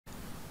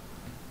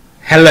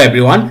Hello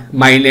everyone,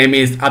 my name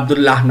is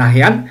Abdullah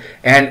Nahyan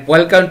and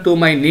welcome to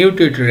my new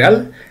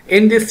tutorial.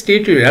 In this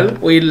tutorial,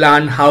 we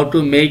learn how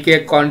to make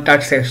a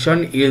contact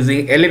section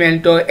using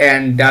Elementor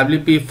and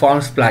WP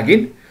Forms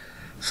plugin.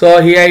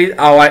 So here is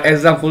our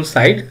example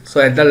site. So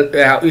at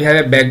the we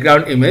have a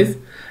background image.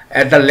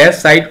 At the left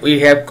side we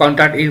have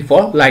contact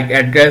info like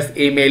address,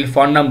 email,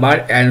 phone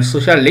number and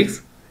social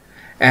links.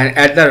 And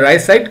at the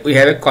right side we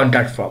have a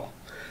contact form.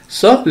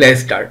 So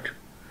let's start.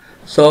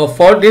 So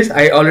for this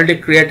I already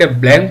create a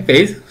blank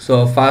page.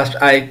 So first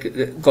I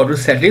go to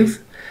settings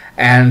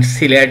and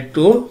select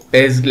to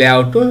page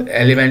layout to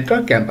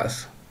Elementor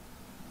canvas.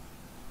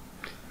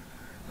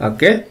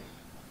 Okay.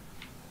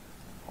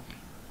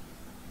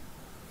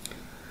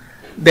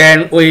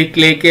 Then we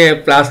click a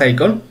plus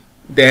icon.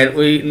 Then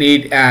we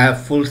need a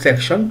full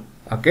section.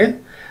 Okay.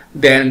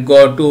 Then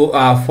go to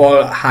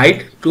for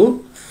height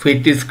to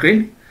fit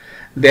screen.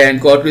 Then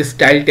go to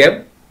style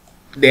tab.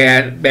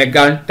 Then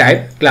background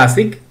type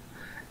classic.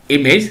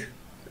 Image,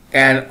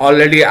 and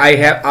already I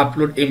have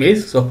upload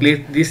image, so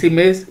click this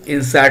image,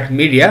 insert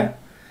media,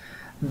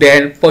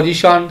 then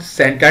position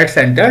center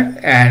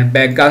and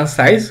background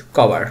size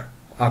cover.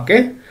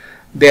 Okay,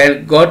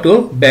 then go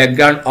to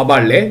background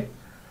overlay.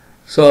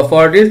 So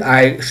for this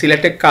I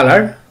select a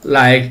color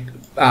like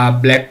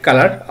black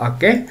color.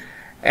 Okay,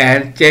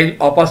 and change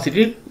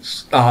opacity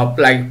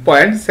like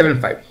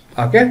 0.75.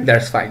 okay,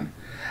 that's fine.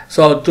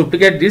 So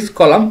duplicate this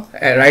column,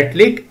 right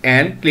click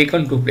and click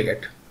on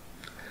duplicate.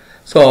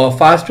 So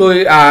first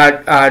we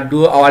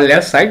do our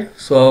left side.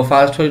 So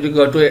first we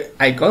go to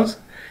icons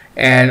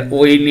and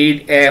we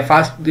need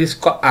first this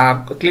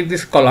click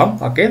this column.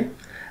 Okay,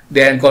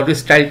 then go to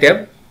style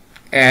tab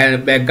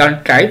and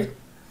background type,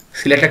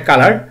 select a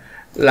color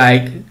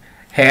like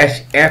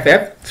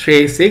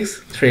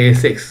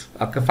 #FF3636.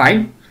 okay,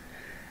 fine,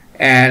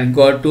 and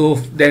go to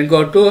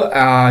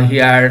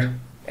here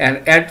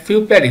and add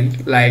few padding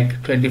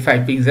like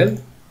 25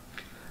 pixel,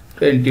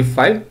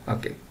 25.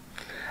 okay,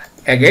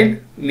 again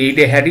need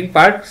a heading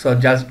part, so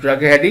just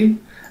drag a heading,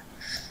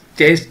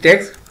 change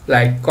text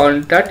like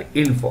contact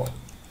info.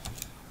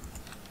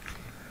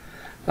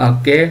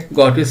 Okay,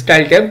 go to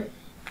style tab,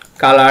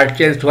 color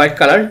change to white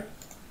color,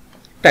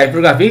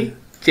 typography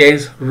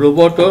change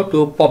Roboto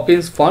to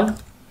Poppins font,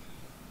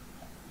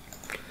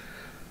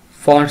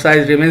 font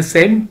size remains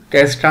same,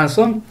 text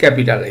transform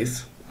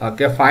capitalize.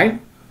 Okay,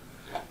 fine.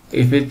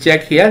 If we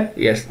check here,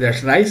 yes,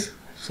 that's nice.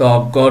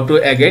 So go to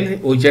again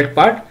widget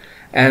part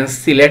and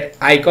select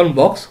icon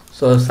box.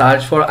 So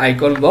search for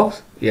icon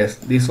box, yes,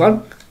 this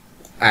one,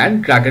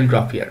 and drag and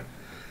drop here.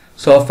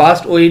 So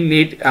first we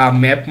need a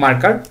map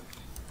marker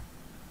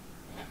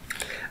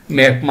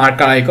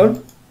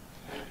icon,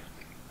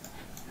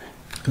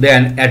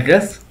 then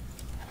address,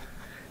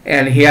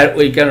 and here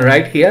we can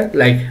write here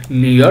like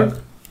New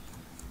York,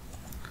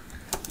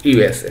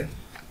 USA.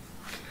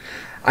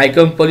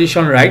 Icon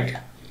position right,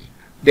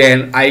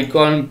 then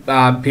icon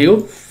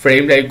view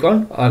framed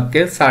icon.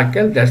 Okay,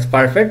 circle, that's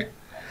perfect.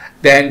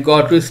 Then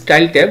go to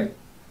style tab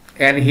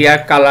and here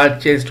color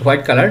change to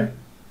white color,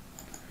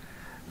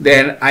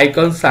 then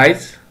icon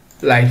size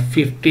like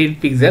 15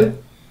 pixel.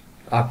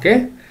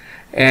 Okay,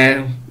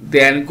 and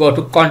then go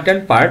to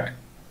content part,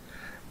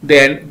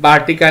 then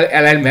vertical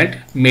alignment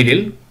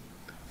middle,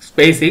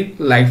 spacing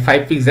like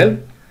 5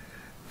 pixel,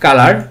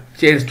 color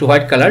change to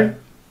white color,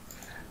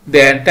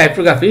 then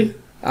typography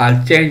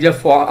change the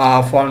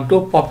font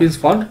to Poppins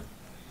font,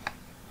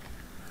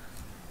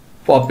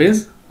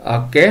 Poppins.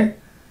 Okay,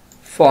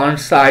 font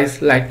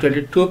size like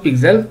 22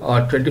 pixel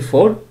or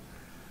 24,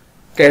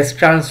 text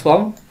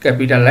transform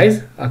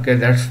capitalize. Okay,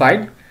 that's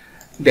fine.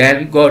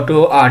 Then go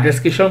to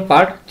description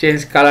part,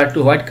 change color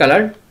to white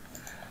color,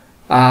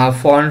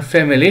 font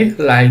family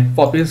like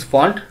Poppins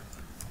font,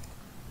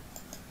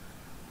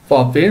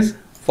 Poppins,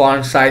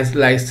 font size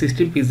like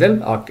 16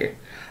 pixel. Okay,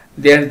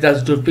 then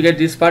just duplicate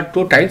this part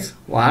 2 times,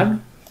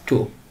 1,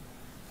 2.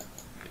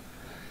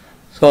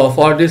 So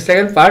for this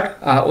second part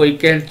we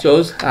can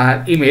choose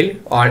email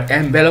or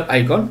envelope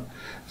icon.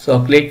 So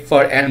click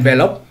for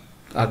envelope.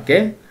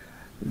 Okay,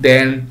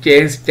 then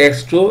change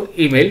text to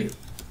email,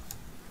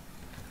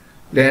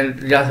 then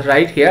just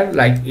write here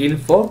like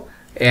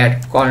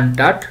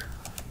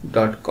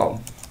info@contact.com.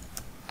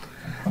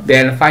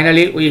 Then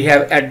finally we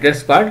have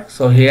address part.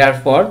 So here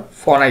for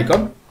phone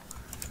icon,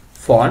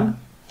 phone,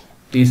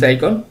 this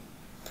icon,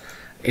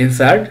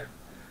 insert,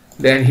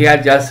 then here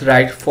just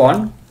write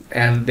phone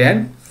and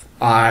then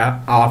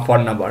our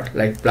phone number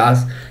like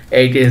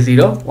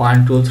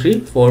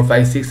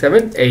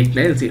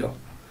 +8801234567890.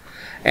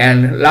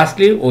 And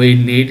lastly we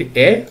need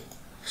a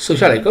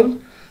social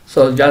icon.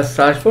 So just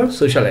search for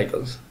social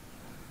icons.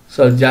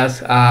 So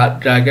just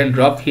drag and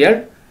drop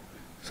here,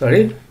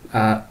 sorry,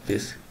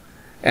 this,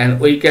 and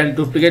we can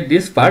duplicate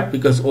this part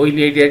because we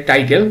need a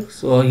title.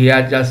 So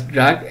here just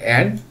drag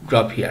and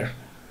drop here,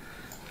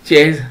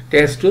 change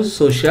text to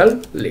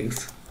social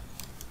links.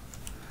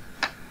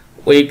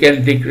 We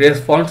can decrease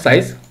font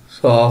size,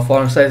 so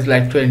font size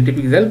like 20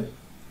 pixel.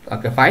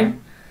 Okay, fine.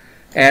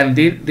 And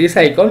this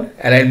icon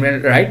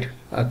alignment right.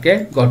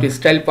 Okay, go to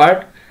style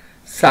part,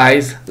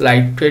 size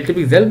like 20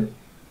 pixel,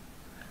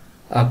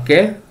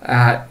 okay,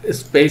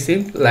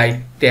 spacing like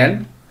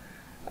 10,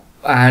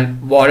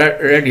 and border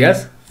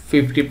radius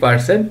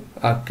 50%,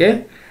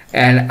 okay,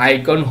 and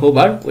icon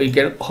hover, we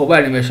can hover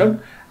animation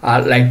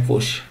like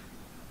push.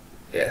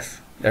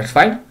 Yes, that's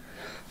fine.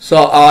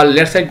 So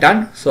let's say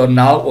done. So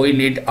now we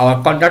need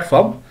our contact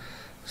form.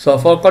 So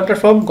for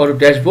contact form, go to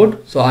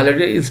dashboard. So I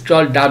already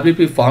installed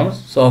WP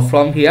forms. So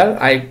from here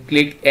I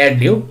click add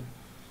new.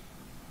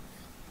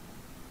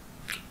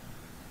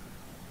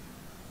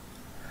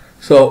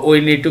 So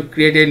we need to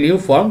create a new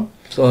form.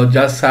 So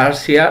just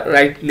search here,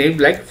 write name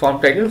like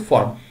form title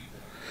form,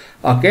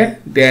 okay,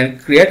 then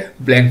create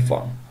blank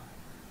form.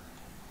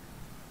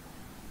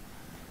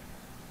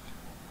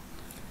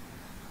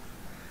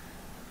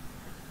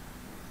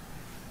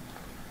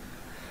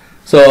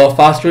 So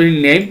first we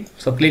name,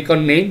 so click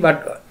on name,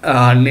 but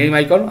name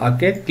icon,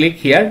 okay, click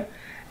here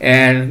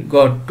and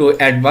go to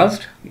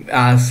advanced,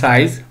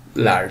 size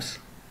large,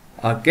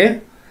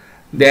 okay.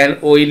 Then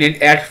we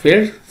need add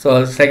field.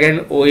 So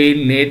second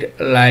we need,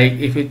 like,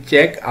 if you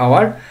check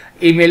our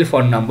email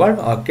phone number,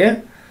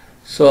 okay,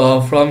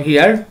 so from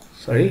here,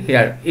 sorry,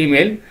 here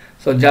email,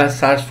 so just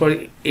search for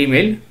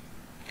email,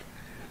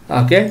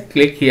 okay,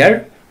 click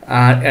here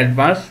and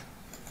advanced,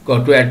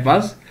 go to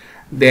advanced,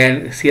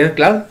 then CS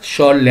class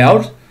show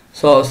layouts,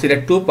 so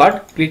select two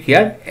part, click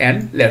here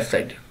and left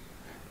side,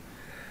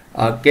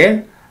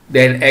 okay.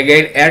 Then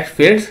again add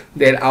fields,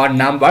 then our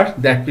number,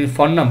 that means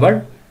phone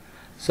number,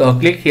 so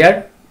click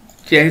here,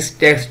 change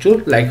text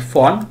to like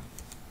font,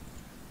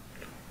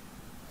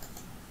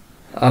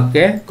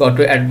 okay, go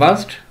to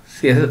advanced,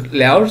 CSS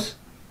layouts,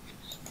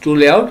 to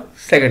layout,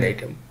 second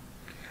item,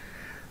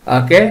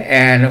 okay.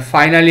 And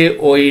finally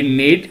we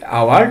need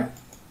our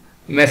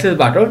message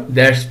button,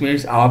 that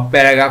means our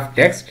paragraph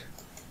text,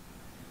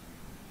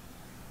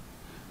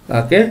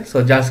 okay.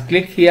 So just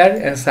click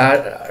here and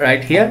start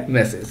right here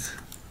message,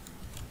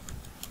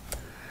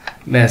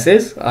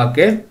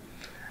 okay,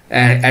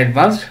 and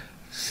advanced,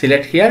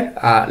 select here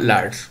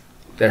large,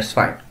 that's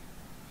fine,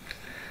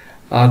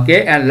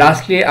 okay. And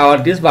lastly our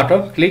this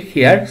button, click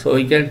here, so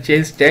we can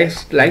change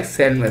text like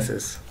send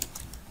message,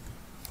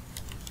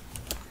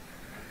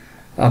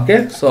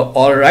 okay. So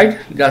all right,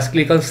 just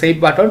click on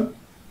save button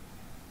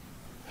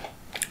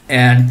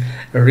and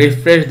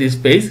refresh this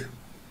page.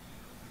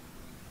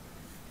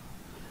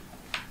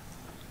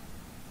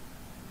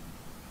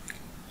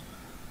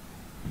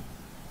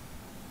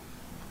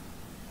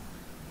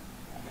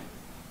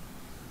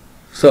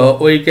 So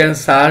we can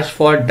search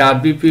for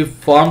WP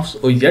forms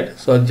widget.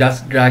 So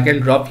just drag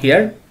and drop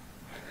here,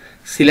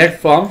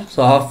 select form.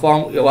 So our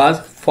form was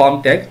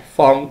form tag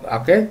form,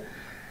 okay,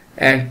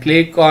 and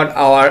click on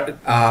our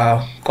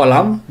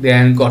column,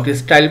 then go to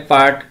style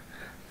part,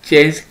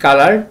 change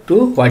color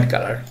to white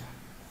color,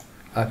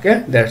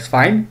 okay, that's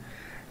fine,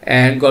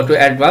 and go to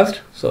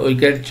advanced, so we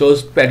can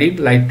choose padding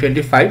like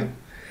 25,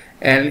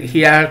 and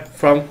here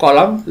from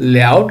column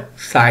layout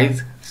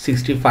size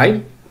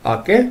 65,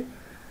 okay.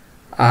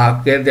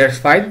 Okay, that's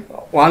fine.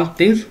 One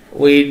thing,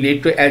 we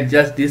need to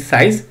adjust this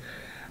size,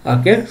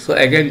 okay. So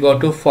again go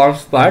to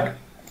forms part,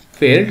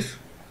 fields,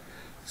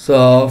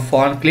 so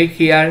font, click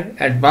here,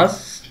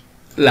 advanced,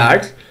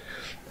 large,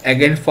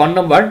 again font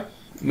number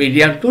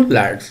medium to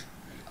large,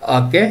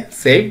 okay,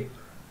 save,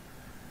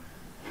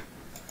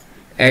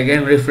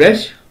 again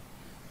refresh,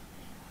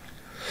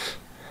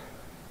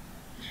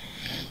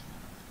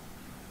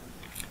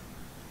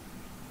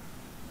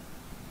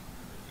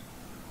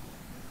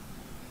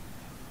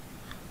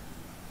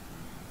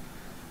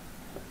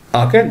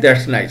 okay,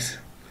 that's nice.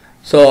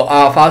 So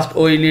first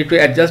we need to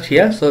adjust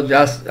here, so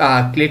just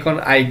click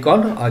on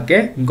icon,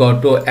 okay, go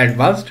to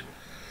advanced,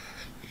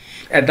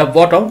 at the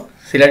bottom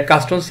select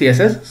custom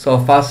CSS, so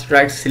first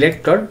write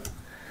selector,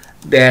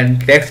 then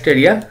text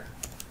area,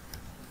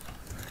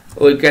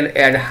 we can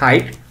add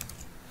height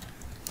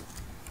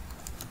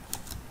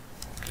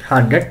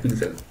 100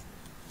 pixel,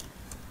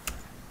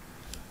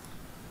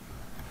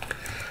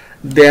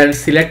 then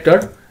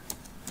selector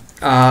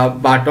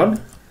button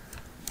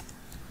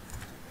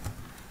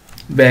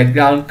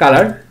background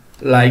color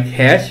like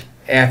hash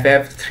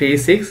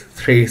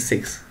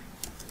FF3636,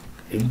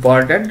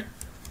 important,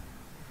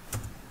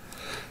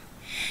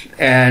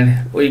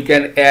 and we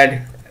can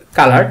add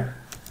color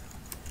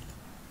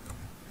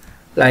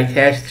like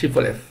hash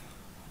FFF,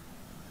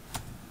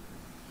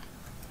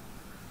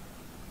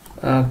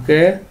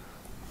 okay,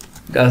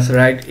 that's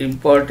right,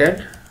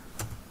 important,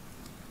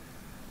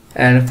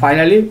 and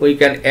finally we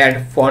can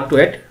add font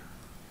weight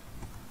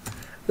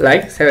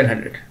like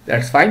 700,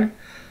 that's fine.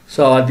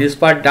 So this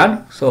part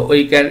done, so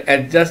we can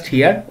adjust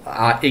here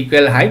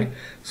equal height.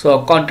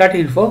 So contact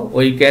info,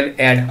 we can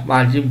add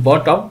margin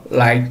bottom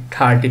like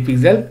 30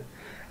 pixel,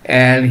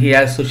 and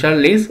here social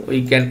links,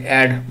 we can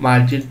add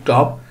margin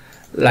top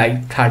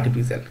like 30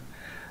 pixel,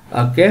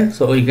 okay.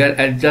 So we can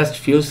adjust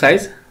view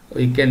size,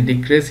 we can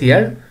decrease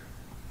here,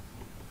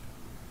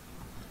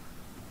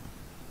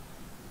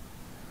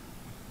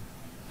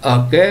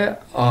 okay,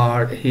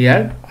 or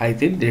here, I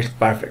think this is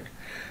perfect.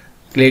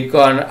 Click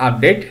on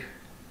update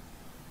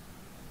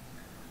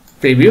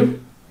preview.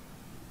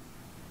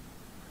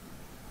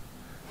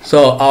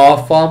 So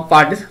our form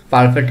part is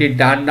perfectly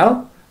done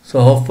now.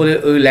 So hopefully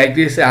you like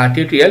this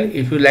tutorial.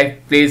 If you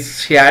like,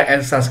 please share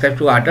and subscribe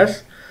to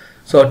others.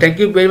 So thank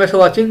you very much for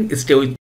watching. Stay with